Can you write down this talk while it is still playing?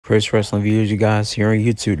Chris Wrestling Views, you guys, here on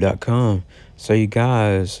YouTube.com. So, you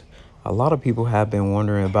guys, a lot of people have been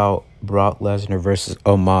wondering about Brock Lesnar versus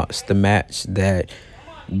Omos, the match that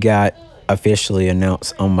got officially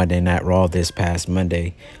announced on Monday Night Raw this past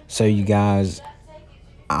Monday. So, you guys,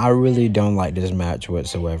 I really don't like this match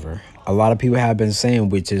whatsoever. A lot of people have been saying,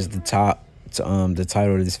 which is the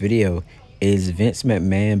title of this video, is Vince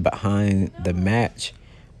McMahon behind the match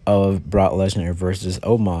of Brock Lesnar versus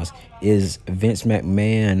Omos? Is Vince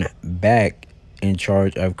McMahon back in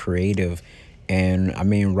charge of creative? And I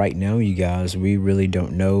mean, right now, you guys, we really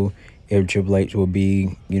don't know if Triple H will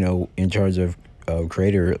be, in charge of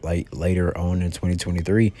creator like later on in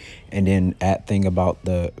 2023. And then that thing about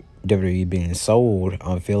the WWE being sold,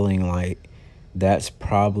 I'm feeling like that's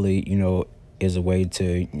probably, is a way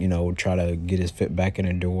to, try to get his foot back in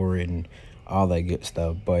the door and all that good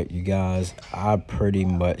stuff. But you guys, I pretty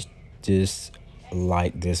much just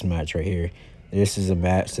like this match right here. This is a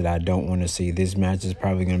match that I don't want to see. This match is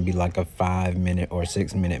probably going to be like a 5-minute or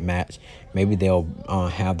 6-minute match. Maybe they'll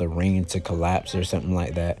have the ring to collapse or something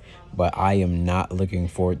like that. But I am not looking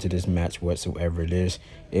forward to this match whatsoever. This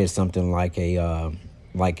is something like a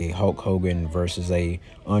Hulk Hogan versus a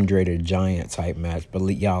Andre the Giant type match. But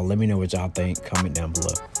y'all, let me know what y'all think. Comment down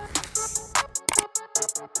below.